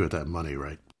what they can do with that money,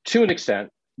 right? To an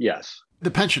extent, yes.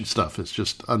 The pension stuff is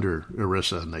just under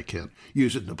ERISA and they can't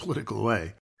use it in a political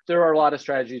way. There are a lot of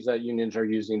strategies that unions are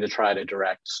using to try to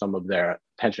direct some of their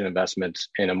pension investments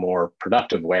in a more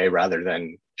productive way rather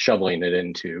than shoveling it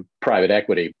into private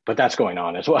equity. But that's going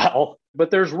on as well. But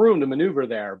there's room to maneuver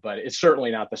there, but it's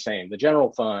certainly not the same. The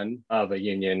general fund of a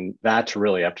union, that's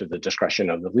really up to the discretion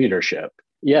of the leadership.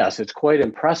 Yes, it's quite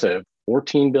impressive.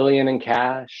 14 billion in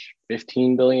cash,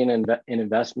 15 billion in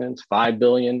investments, 5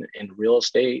 billion in real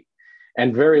estate,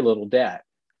 and very little debt.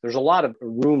 There's a lot of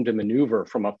room to maneuver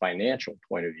from a financial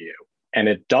point of view. And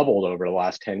it doubled over the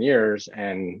last 10 years.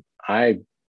 And I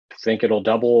think it'll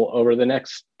double over the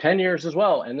next 10 years as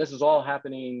well. And this is all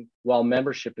happening while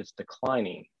membership is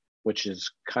declining, which is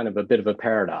kind of a bit of a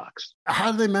paradox.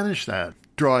 How do they manage that?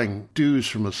 Drawing dues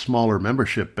from a smaller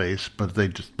membership base, but they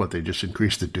just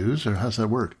increase the dues, or how's that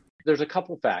work? There's a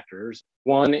couple factors.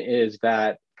 One is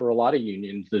that for a lot of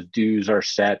unions, the dues are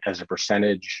set as a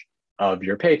percentage of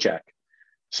your paycheck.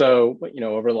 So,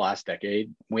 over the last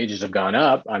decade, wages have gone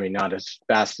up. I mean, not as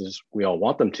fast as we all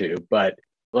want them to, but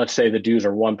let's say the dues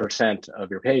are 1% of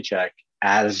your paycheck.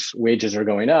 As wages are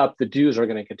going up, the dues are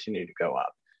going to continue to go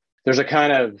up. There's a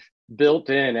kind of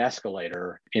built-in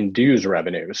escalator in dues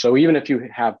revenue. So even if you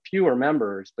have fewer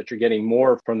members, but you're getting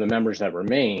more from the members that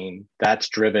remain, that's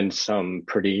driven some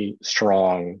pretty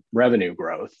strong revenue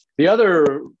growth. The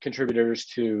other contributors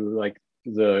to like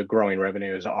the growing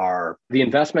revenues are the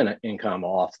investment income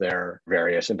off their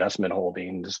various investment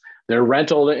holdings, their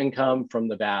rental income from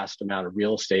the vast amount of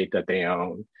real estate that they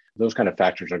own. Those kind of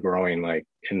factors are growing like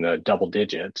in the double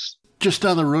digits. Just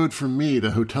down the road from me,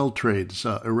 the hotel trades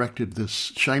erected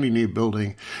this shiny new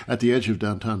building at the edge of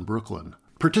downtown Brooklyn,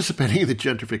 participating in the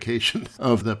gentrification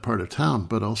of that part of town.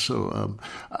 But also,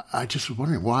 I just was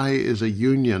wondering, why is a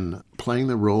union playing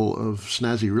the role of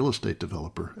snazzy real estate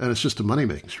developer? And it's just a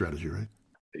money-making strategy, right?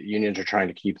 Unions are trying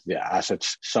to keep the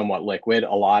assets somewhat liquid.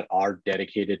 A lot are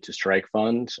dedicated to strike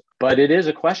funds. But it is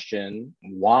a question,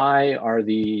 why are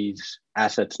these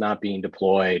assets not being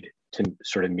deployed to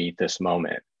sort of meet this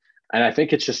moment? And I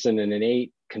think it's just an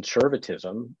innate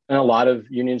conservatism. And a lot of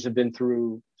unions have been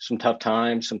through some tough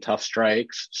times, some tough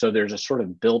strikes. So there's a sort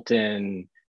of built-in,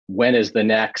 when is the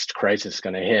next crisis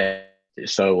going to hit?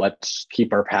 So let's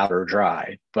keep our powder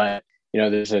dry. But,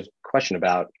 there's a question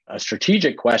about a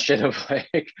strategic question of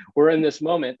like, we're in this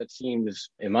moment that seems,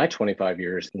 in my 25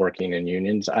 years working in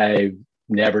unions, I've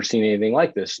never seen anything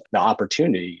like this, the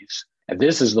opportunities. And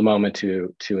this is the moment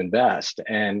to invest.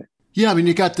 And yeah, I mean,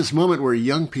 you got this moment where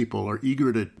young people are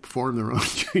eager to form their own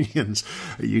unions.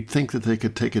 You'd think that they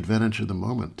could take advantage of the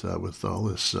moment with all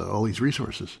these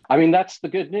resources. I mean, that's the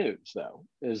good news, though,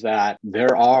 is that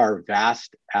there are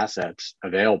vast assets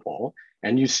available.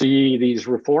 And you see these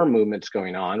reform movements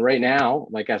going on right now,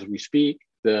 like as we speak,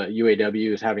 the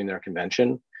UAW is having their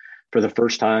convention. For the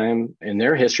first time in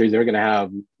their history, they're going to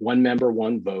have one member,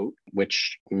 one vote,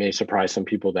 which may surprise some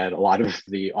people that a lot of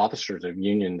the officers of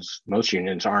unions, most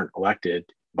unions aren't elected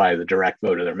by the direct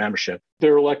vote of their membership.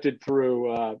 They're elected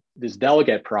through this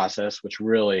delegate process, which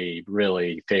really,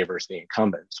 really favors the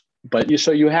incumbents. But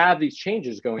so you have these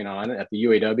changes going on at the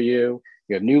UAW.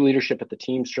 You have new leadership at the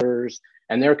Teamsters,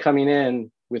 and they're coming in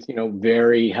with,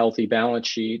 very healthy balance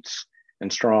sheets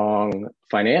and strong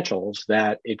financials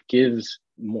that it gives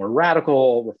more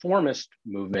radical reformist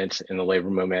movements in the labor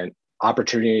movement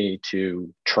opportunity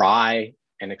to try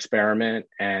and experiment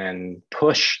and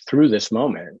push through this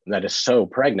moment that is so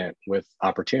pregnant with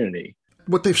opportunity.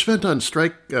 What they've spent on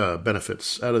strike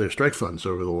benefits out of their strike funds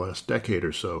over the last decade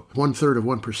or so, 1/3 of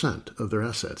 1% of their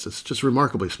assets. It's just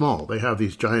remarkably small. They have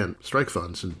these giant strike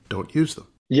funds and don't use them.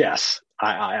 Yes,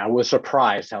 I was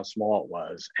surprised how small it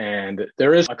was. And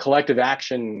there is a collective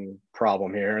action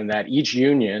problem here in that each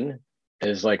union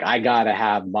is like, I got to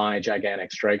have my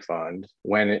gigantic strike fund,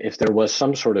 when if there was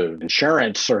some sort of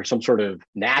insurance or some sort of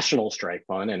national strike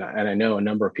fund, and I know a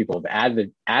number of people have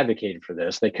advocated for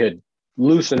this, they could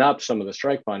loosen up some of the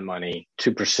strike fund money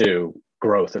to pursue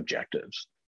growth objectives.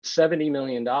 $70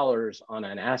 million on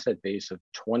an asset base of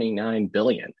 $29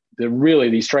 billion.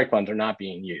 These strike funds are not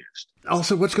being used.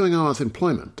 Also, what's going on with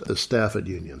employment, the staff at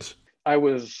unions? I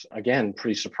was, again,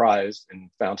 pretty surprised and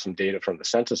found some data from the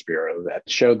Census Bureau that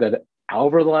showed that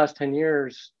over the last 10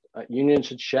 years, unions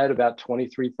had shed about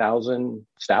 23,000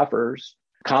 staffers.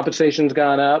 Compensation's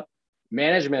gone up.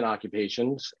 Management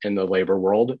occupations in the labor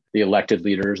world, the elected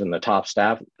leaders and the top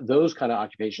staff, those kind of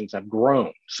occupations have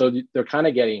grown. So they're kind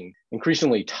of getting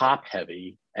increasingly top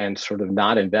heavy and sort of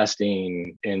not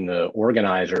investing in the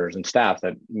organizers and staff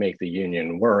that make the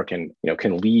union work and,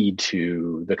 can lead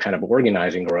to the kind of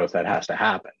organizing growth that has to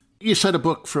happen. You cite a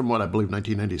book from what I believe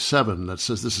 1997 that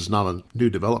says this is not a new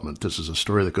development. This is a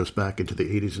story that goes back into the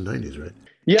 80s and 90s, right?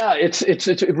 Yeah,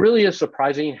 it really is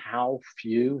surprising how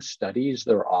few studies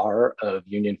there are of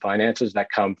union finances that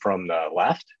come from the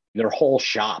left. There are whole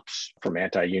shops from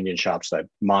anti-union shops that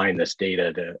mine this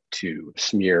data to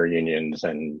smear unions.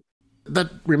 And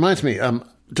that reminds me,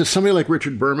 does somebody like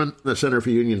Richard Berman, the Center for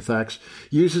Union Facts,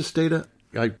 use this data?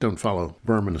 I don't follow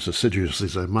Berman as assiduously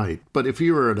as I might, but if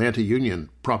you were an anti-union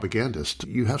propagandist,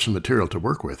 you have some material to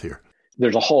work with here.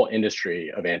 There's a whole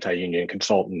industry of anti-union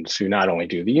consultants who not only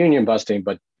do the union busting,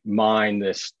 but mine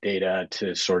this data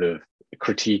to sort of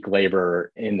critique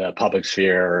labor in the public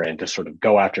sphere and to sort of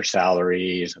go after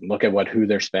salaries and look at who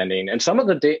they're spending. And some of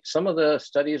the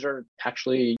studies are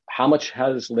actually, how much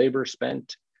has labor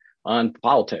spent on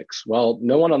politics? Well,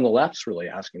 no one on the left's really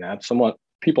asking that. Somewhat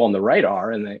people on the right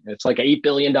are, and it's like $8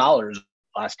 billion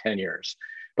last 10 years.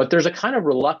 But there's a kind of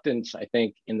reluctance, I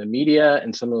think, in the media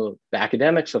and some of the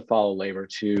academics that follow labor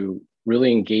to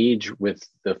really engage with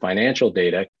the financial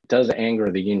data. It does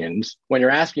anger the unions when you're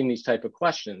asking these type of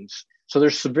questions. So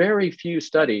there's very few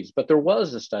studies, but there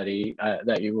was a study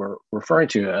that you were referring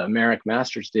to, Merrick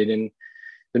Masters did in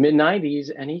the mid-90s,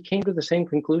 and he came to the same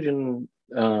conclusion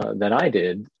that I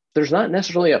did. there's not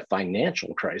necessarily a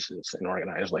financial crisis in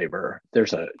organized labor.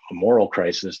 There's a moral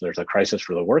crisis. There's a crisis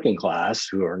for the working class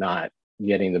who are not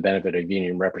getting the benefit of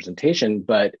union representation.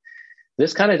 But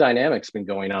this kind of dynamic's been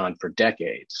going on for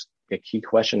decades. The key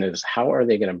question is, how are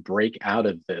they going to break out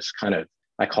of this kind of,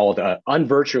 I call it an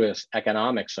unvirtuous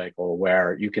economic cycle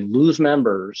where you can lose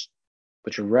members,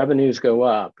 but your revenues go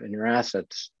up and your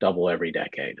assets double every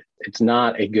decade. It's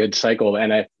not a good cycle.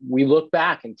 And if we look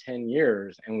back in 10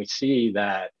 years and we see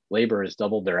that labor has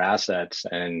doubled their assets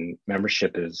and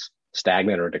membership is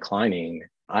stagnant or declining,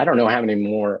 I don't know how many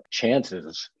more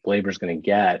chances labor is going to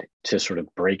get to sort of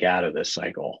break out of this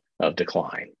cycle of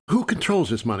decline. Who controls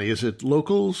this money? Is it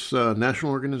locals,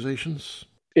 national organizations?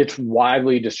 It's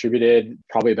widely distributed.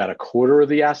 Probably about a quarter of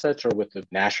the assets are with the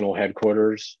national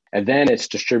headquarters. And then it's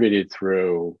distributed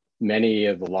through many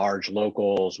of the large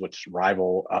locals, which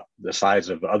rival the size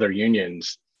of other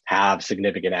unions, have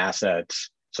significant assets.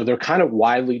 So they're kind of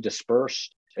widely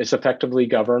dispersed. It's effectively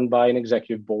governed by an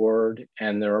executive board,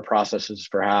 and there are processes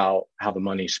for how the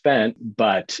money's spent.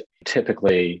 But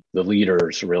typically, the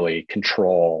leaders really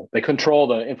control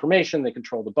the information, they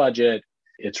control the budget.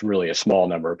 It's really a small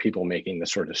number of people making the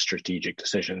sort of strategic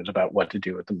decisions about what to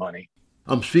do with the money.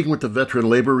 I'm speaking with the veteran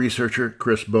labor researcher,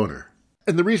 Chris Bohner.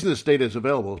 And the reason this data is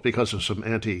available is because of some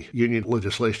anti-union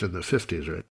legislation in the 50s,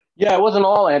 right? Yeah, it wasn't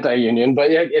all anti-union,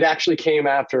 but it actually came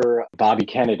after Bobby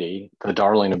Kennedy, the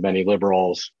darling of many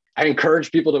liberals. I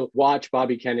encourage people to watch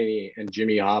Bobby Kennedy and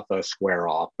Jimmy Hoffa square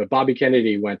off. But Bobby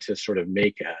Kennedy went to sort of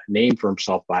make a name for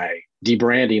himself by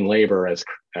debranding labor as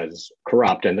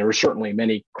corrupt. And there were certainly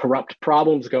many corrupt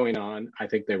problems going on. I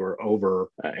think they were over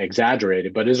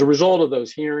exaggerated. But as a result of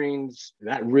those hearings,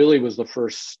 that really was the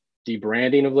first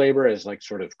debranding of labor as like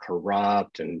sort of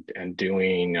corrupt and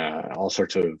doing all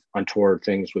sorts of untoward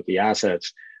things with the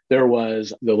assets. There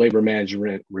was the Labor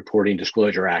Management Reporting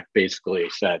Disclosure Act basically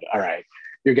said, all right,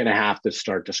 you're going to have to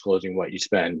start disclosing what you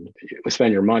spend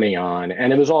your money on.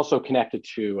 And it was also connected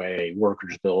to a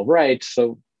workers' bill of rights.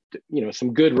 So,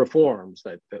 some good reforms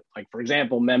that like, for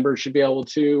example, members should be able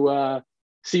to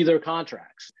see their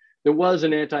contracts. There was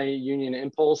an anti-union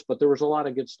impulse, but there was a lot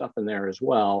of good stuff in there as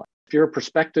well. If you're a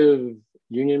prospective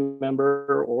union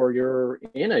member or you're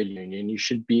in a union, you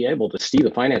should be able to see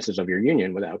the finances of your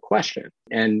union without question.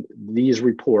 And these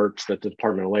reports that the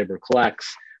Department of Labor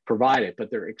collects provide it, but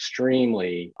they're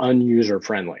extremely unuser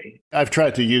friendly. I've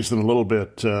tried to use them a little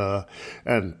bit,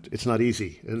 and it's not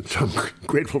easy. And so I'm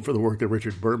grateful for the work that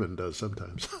Richard Berman does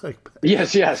sometimes.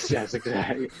 Yes,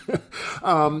 exactly.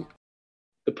 The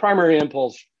primary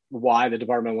impulse why the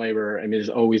Department of Labor, has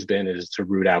always been is to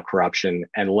root out corruption,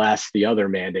 and less the other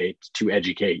mandate to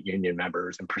educate union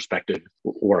members and prospective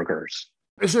workers.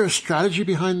 Is there a strategy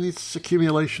behind this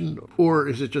accumulation, or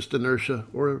is it just inertia,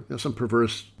 or some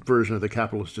perverse version of the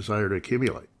capitalist desire to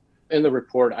accumulate? In the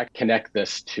report, I connect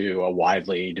this to a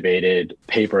widely debated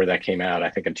paper that came out,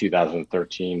 I think, in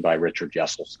 2013 by Richard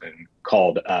Jesselson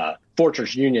called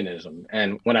Fortress Unionism.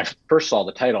 And when I first saw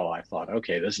the title, I thought,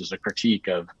 okay, this is a critique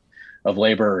of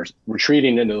labor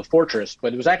retreating into the fortress,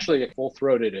 but it was actually a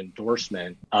full-throated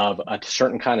endorsement of a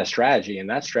certain kind of strategy. And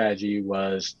that strategy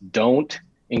was don't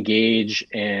engage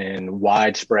in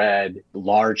widespread,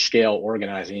 large-scale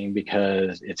organizing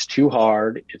because it's too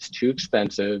hard, it's too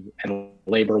expensive, and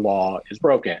labor law is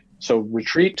broken. So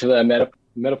retreat to the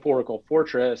metaphorical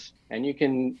fortress, and you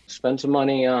can spend some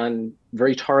money on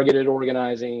very targeted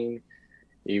organizing.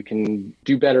 You can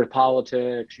do better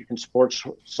politics. You can support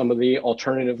some of the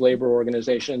alternative labor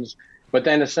organizations, but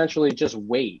then essentially just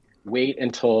wait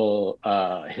until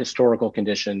historical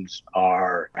conditions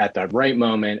are at the right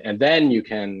moment, and then you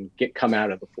can come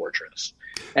out of the fortress.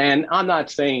 And I'm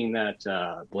not saying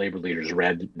that labor leaders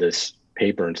read this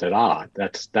paper and said,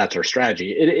 that's our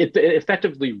strategy. It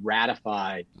effectively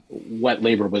ratified what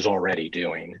labor was already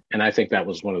doing. And I think that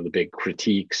was one of the big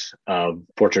critiques of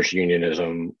fortress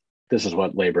unionism. This is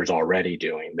what labor's already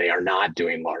doing. They are not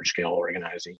doing large-scale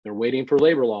organizing. They're waiting for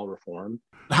labor law reform.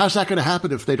 How's that going to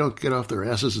happen if they don't get off their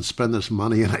asses and spend this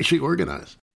money and actually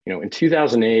organize? In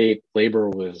 2008, labor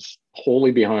was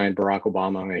wholly behind Barack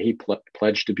Obama, and he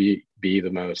pledged to be the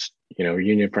most,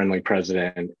 union-friendly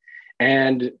president.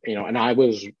 And, and I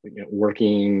was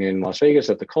working in Las Vegas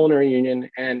at the Culinary Union,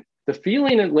 and the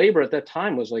feeling at labor at that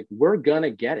time was like, we're going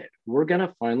to get it. We're going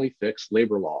to finally fix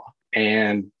labor law.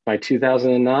 And by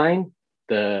 2009,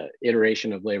 the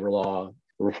iteration of labor law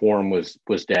reform was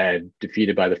dead,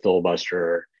 defeated by the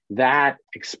filibuster. That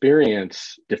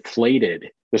experience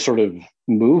deflated the sort of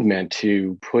movement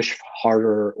to push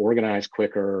harder, organize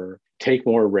quicker, take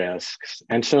more risks.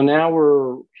 And so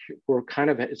now it's kind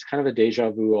of a deja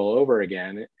vu all over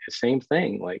again. The same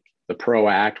thing, like the PRO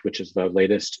Act, which is the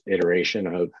latest iteration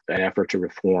of an effort to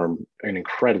reform an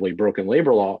incredibly broken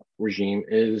labor law regime,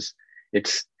 it's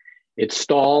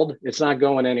stalled. It's not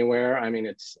going anywhere. I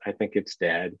mean, I think it's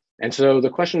dead. And so the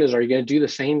question is, are you going to do the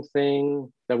same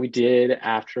thing that we did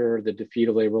after the defeat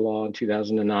of labor law in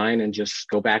 2009 and just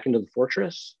go back into the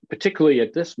fortress? Particularly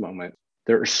at this moment,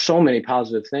 there are so many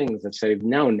positive things that say,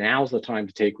 no, now's the time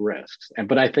to take risks.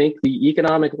 But I think the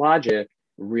economic logic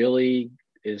really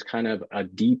is kind of a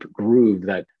deep groove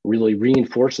that really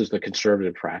reinforces the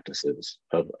conservative practices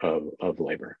of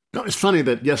labor. No, it's funny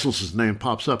that Jesselsen's name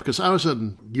pops up because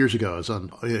years ago, I was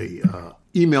on a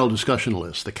email discussion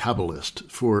list, the Kabbalist,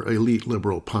 for elite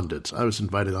liberal pundits. I was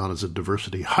invited on as a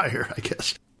diversity hire, I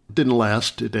guess. Didn't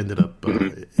last. It ended up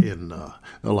in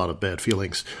a lot of bad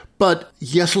feelings. But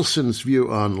Jesselsen's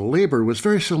view on labor was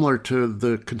very similar to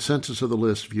the consensus of the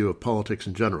list view of politics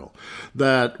in general,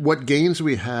 that what gains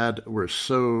we had were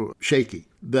so shaky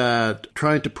that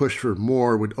trying to push for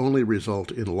more would only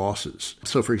result in losses.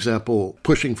 So, for example,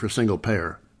 pushing for single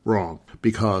payer, wrong,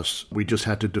 because we just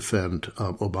had to defend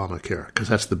Obamacare, because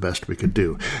that's the best we could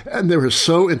do. And they were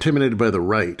so intimidated by the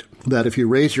right that if you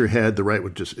raise your head, the right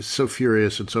it's so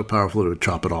furious and so powerful it would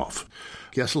chop it off.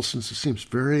 Jesselsen seems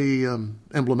very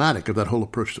emblematic of that whole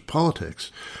approach to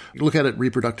politics. You look at it,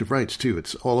 reproductive rights, too.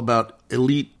 It's all about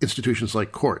elite institutions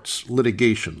like courts,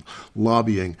 litigation,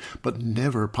 lobbying, but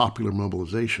never popular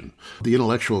mobilization. The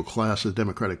intellectual class of the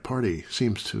Democratic Party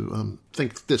seems to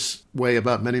think this way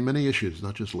about many, many issues,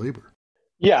 not just labor.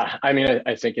 Yeah, I mean,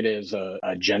 I think it is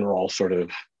a general sort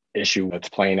of issue that's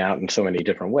playing out in so many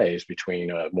different ways between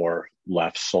a more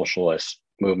left socialist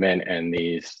movement and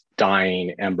these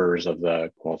dying embers of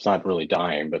it's not really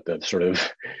dying, but the sort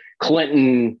of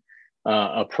Clinton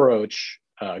approach,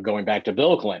 going back to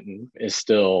Bill Clinton, is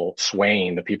still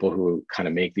swaying the people who kind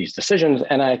of make these decisions.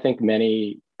 And I think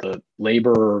the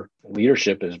labor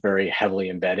leadership is very heavily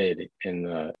embedded in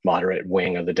the moderate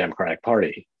wing of the Democratic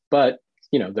Party. But,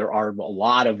 there are a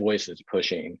lot of voices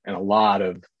pushing and a lot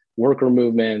of worker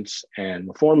movements and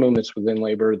reform movements within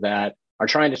labor that are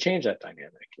trying to change that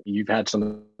dynamic. You've had some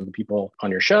of the people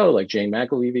on your show, like Jane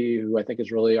McAlevey, who I think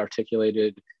has really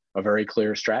articulated a very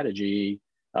clear strategy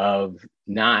of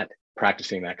not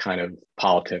practicing that kind of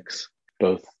politics,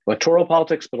 both electoral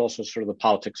politics, but also sort of the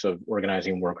politics of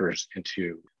organizing workers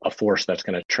into a force that's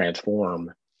going to transform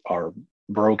our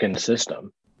broken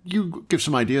system. You give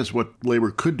some ideas what labor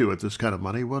could do with this kind of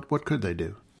money. What could they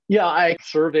do? Yeah, I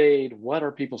surveyed what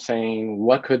are people saying,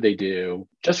 what could they do,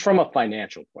 just from a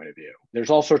financial point of view. There's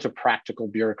all sorts of practical,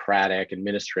 bureaucratic,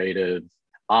 administrative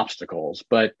obstacles.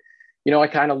 But, I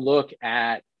kind of look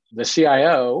at the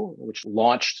CIO, which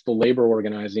launched the labor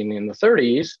organizing in the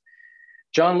 30s.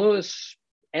 John Lewis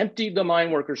emptied the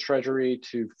mine workers' treasury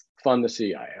to fund the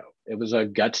CIO. It was a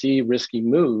gutsy, risky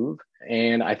move.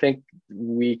 And I think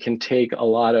we can take a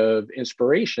lot of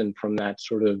inspiration from that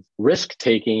sort of risk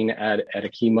taking at a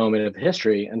key moment of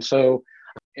history. And so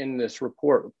in this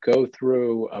report, go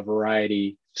through a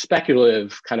variety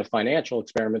speculative kind of financial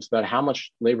experiments about how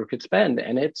much labor could spend.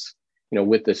 And it's,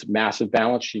 with this massive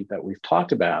balance sheet that we've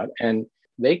talked about, and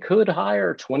they could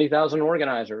hire 20,000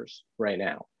 organizers right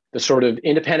now. The sort of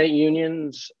independent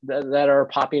unions that are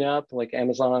popping up, like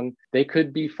Amazon, they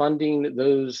could be funding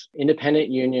those independent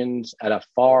unions at a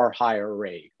far higher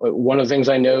rate. One of the things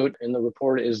I note in the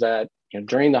report is that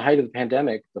during the height of the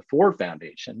pandemic, the Ford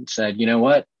Foundation said, you know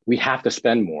what, we have to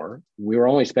spend more. We were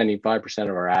only spending 5% of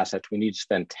our assets. We need to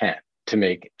spend 10 to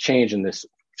make change in this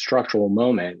structural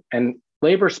moment. And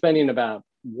labor spending about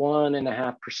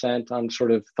 1.5% on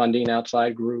sort of funding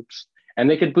outside groups. And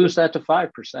they could boost that to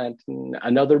 5%,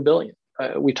 another $1 billion.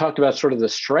 We talked about sort of the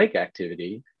strike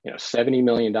activity, $70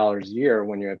 million a year.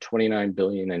 When you have $29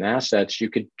 billion in assets, you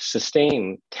could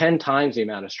sustain 10 times the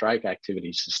amount of strike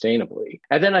activity sustainably.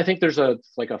 And then I think there's a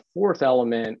fourth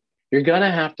element. You're going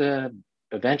to have to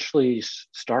eventually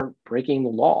start breaking the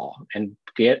law and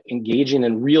get engaging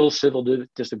in real civil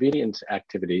disobedience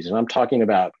activities. And I'm talking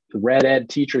about red ed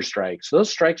teacher strikes. Those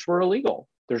strikes were illegal.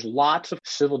 There's lots of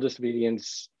civil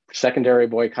disobedience, secondary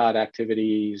boycott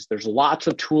activities. There's lots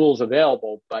of tools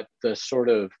available, but the sort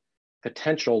of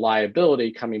potential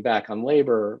liability coming back on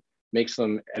labor makes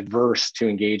them adverse to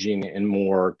engaging in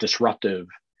more disruptive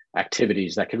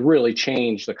activities that could really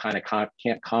change the kind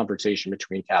of conversation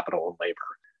between capital and labor.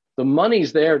 The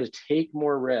money's there to take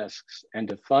more risks and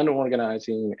to fund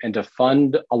organizing and to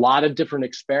fund a lot of different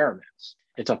experiments.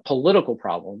 It's a political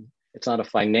problem. It's not a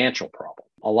financial problem.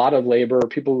 A lot of labor,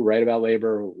 people who write about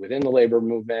labor within the labor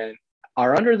movement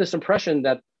are under this impression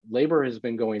that labor has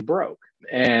been going broke.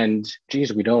 And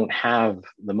geez, we don't have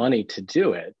the money to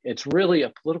do it. It's really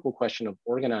a political question of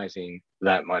organizing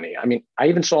that money. I mean, I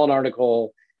even saw an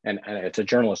article, and it's a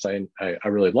journalist I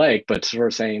really like, but sort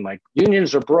of saying like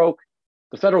unions are broke.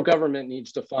 The federal government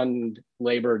needs to fund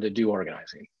labor to do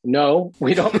organizing. No,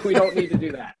 we don't need to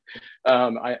do that.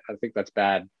 I think that's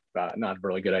bad, not a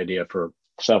really good idea for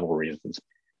several reasons.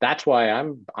 That's why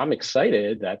I'm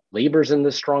excited that labor's in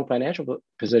this strong financial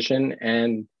position.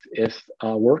 And if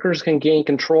workers can gain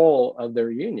control of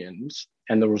their unions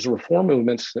and those reform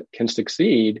movements can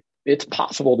succeed, it's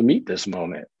possible to meet this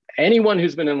moment. Anyone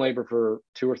who's been in labor for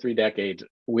 2 or 3 decades,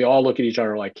 we all look at each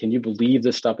other like, can you believe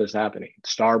this stuff is happening?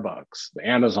 Starbucks,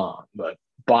 Amazon, the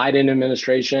Biden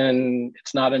administration,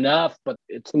 it's not enough, but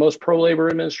it's the most pro-labor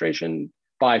administration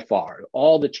by far.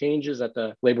 All the changes at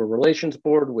the Labor Relations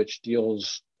Board, which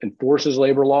enforces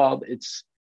labor law, it's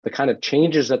the kind of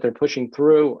changes that they're pushing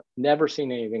through, never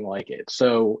seen anything like it.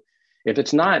 So if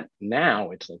it's not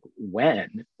now, it's like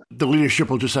when? The leadership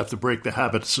will just have to break the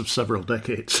habits of several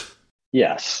decades.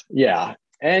 Yes. Yeah.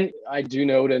 And I do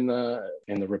note in the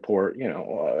report,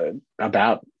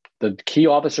 about the key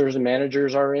officers and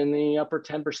managers are in the upper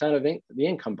 10% of the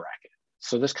income bracket.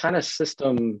 So this kind of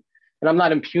system, and I'm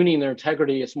not impugning their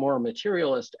integrity, it's more a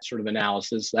materialist sort of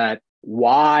analysis that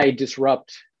why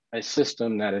disrupt a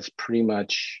system that is pretty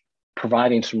much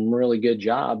providing some really good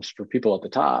jobs for people at the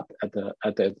top, at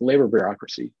the labor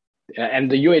bureaucracy.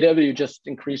 And the UAW just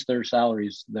increased their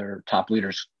salaries, their top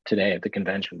leaders today at the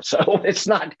convention. So it's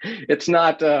not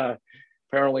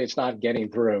apparently it's not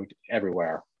getting through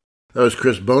everywhere. That was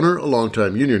Chris Bohner, a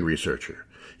longtime union researcher.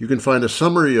 You can find a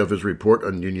summary of his report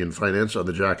on union finance on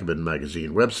the Jacobin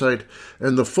magazine website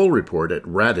and the full report at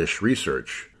Radish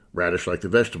Research, radish like the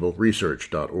vegetable,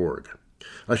 research.org.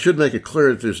 I should make it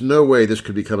clear that there's no way this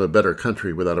could become a better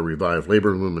country without a revived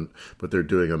labor movement, but they're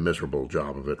doing a miserable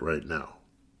job of it right now.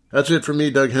 That's it from me,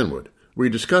 Doug Henwood. We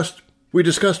discussed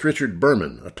Richard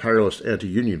Berman, a tireless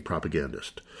anti-union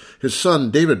propagandist. His son,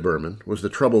 David Berman, was the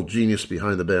troubled genius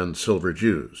behind the band Silver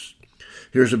Jews.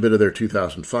 Here's a bit of their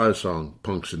 2005 song,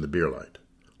 Punks in the Beer Light.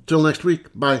 Till next week,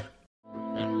 bye.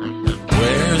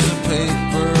 Where's the paper?